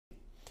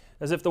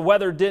As if the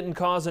weather didn't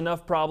cause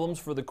enough problems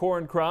for the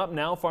corn crop,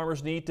 now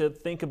farmers need to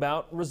think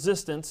about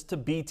resistance to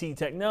Bt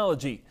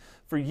technology.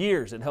 For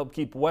years, it helped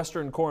keep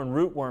western corn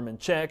rootworm in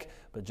check,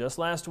 but just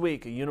last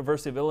week, a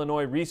University of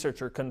Illinois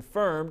researcher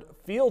confirmed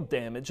field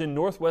damage in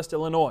northwest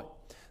Illinois.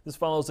 This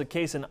follows a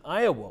case in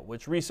Iowa,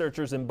 which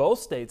researchers in both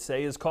states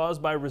say is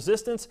caused by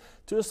resistance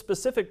to a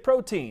specific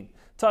protein.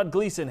 Todd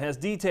Gleason has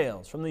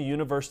details from the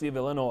University of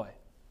Illinois.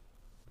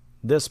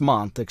 This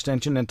month,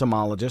 extension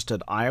entomologists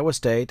at Iowa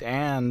State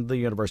and the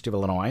University of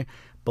Illinois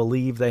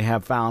believe they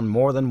have found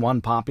more than one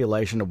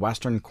population of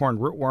western corn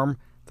rootworm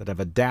that have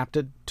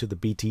adapted to the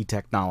Bt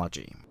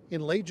technology.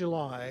 In late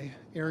July,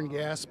 Aaron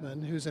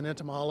Gassman, who's an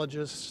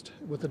entomologist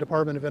with the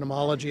Department of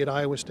Entomology at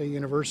Iowa State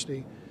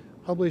University,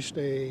 published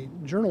a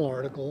journal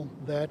article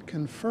that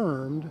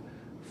confirmed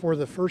for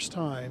the first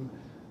time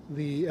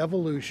the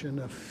evolution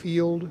of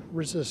field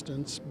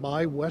resistance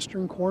by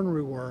western corn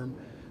rootworm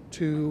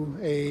to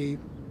a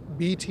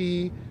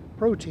Bt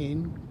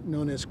protein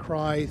known as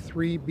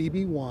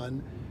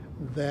Cry3BB1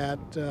 that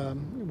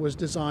was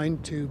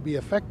designed to be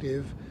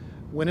effective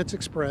when it's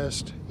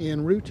expressed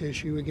in root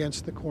tissue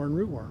against the corn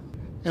rootworm.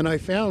 And I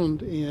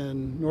found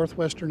in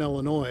northwestern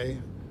Illinois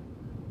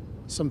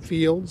some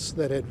fields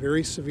that had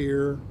very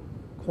severe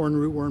corn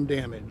rootworm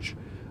damage,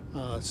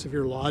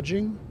 severe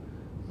lodging,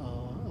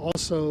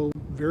 also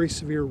very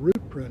severe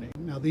root pruning.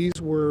 Now these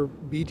were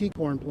Bt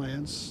corn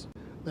plants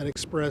that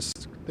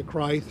expressed the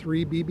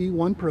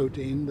Cry3BB1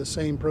 protein, the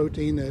same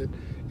protein that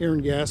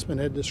Aaron Gassman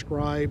had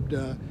described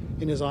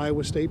in his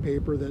Iowa State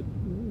paper that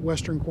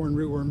western corn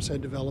rootworms had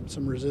developed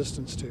some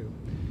resistance to.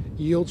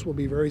 Yields will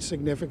be very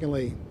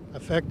significantly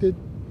affected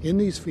in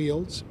these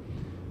fields,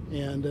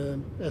 and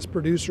as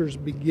producers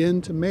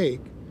begin to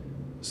make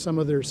some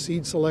of their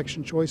seed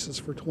selection choices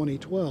for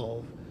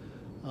 2012,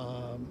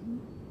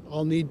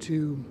 I'll need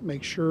to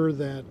make sure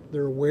that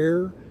they're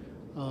aware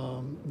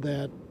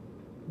that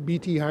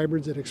Bt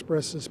hybrids that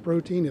express this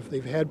protein, if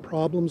they've had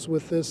problems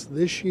with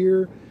this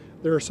year,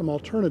 there are some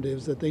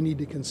alternatives that they need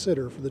to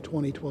consider for the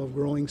 2012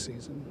 growing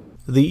season.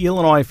 The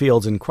Illinois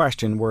fields in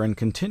question were in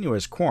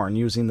continuous corn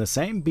using the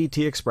same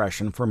Bt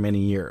expression for many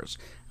years.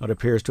 It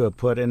appears to have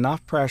put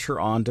enough pressure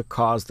on to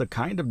cause the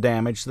kind of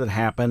damage that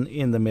happened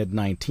in the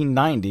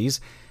mid-1990s,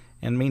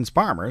 and means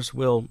farmers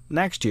will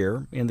next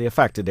year, in the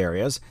affected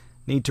areas,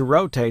 need to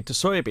rotate to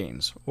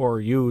soybeans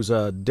or use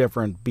a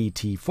different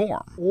Bt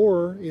form.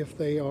 Or if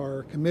they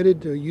are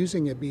committed to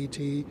using a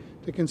Bt,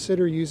 to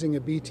consider using a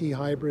Bt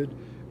hybrid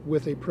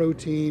with a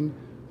protein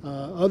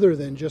other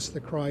than just the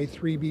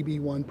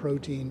Cry3BB1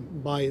 protein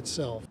by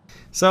itself.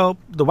 So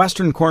the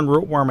western corn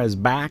rootworm is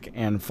back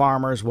and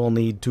farmers will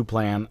need to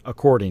plan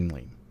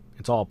accordingly.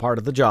 It's all part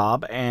of the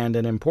job and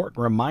an important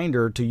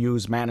reminder to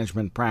use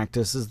management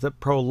practices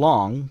that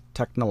prolong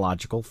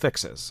technological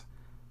fixes.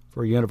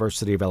 For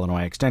University of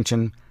Illinois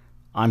Extension,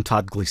 I'm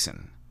Todd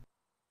Gleason.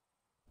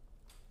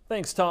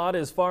 Thanks, Todd.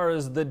 As far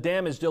as the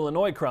damaged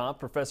Illinois crop,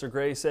 Professor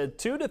Gray said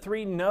 2 to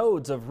 3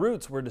 nodes of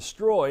roots were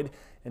destroyed,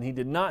 and he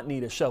did not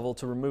need a shovel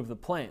to remove the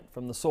plant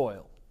from the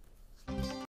soil.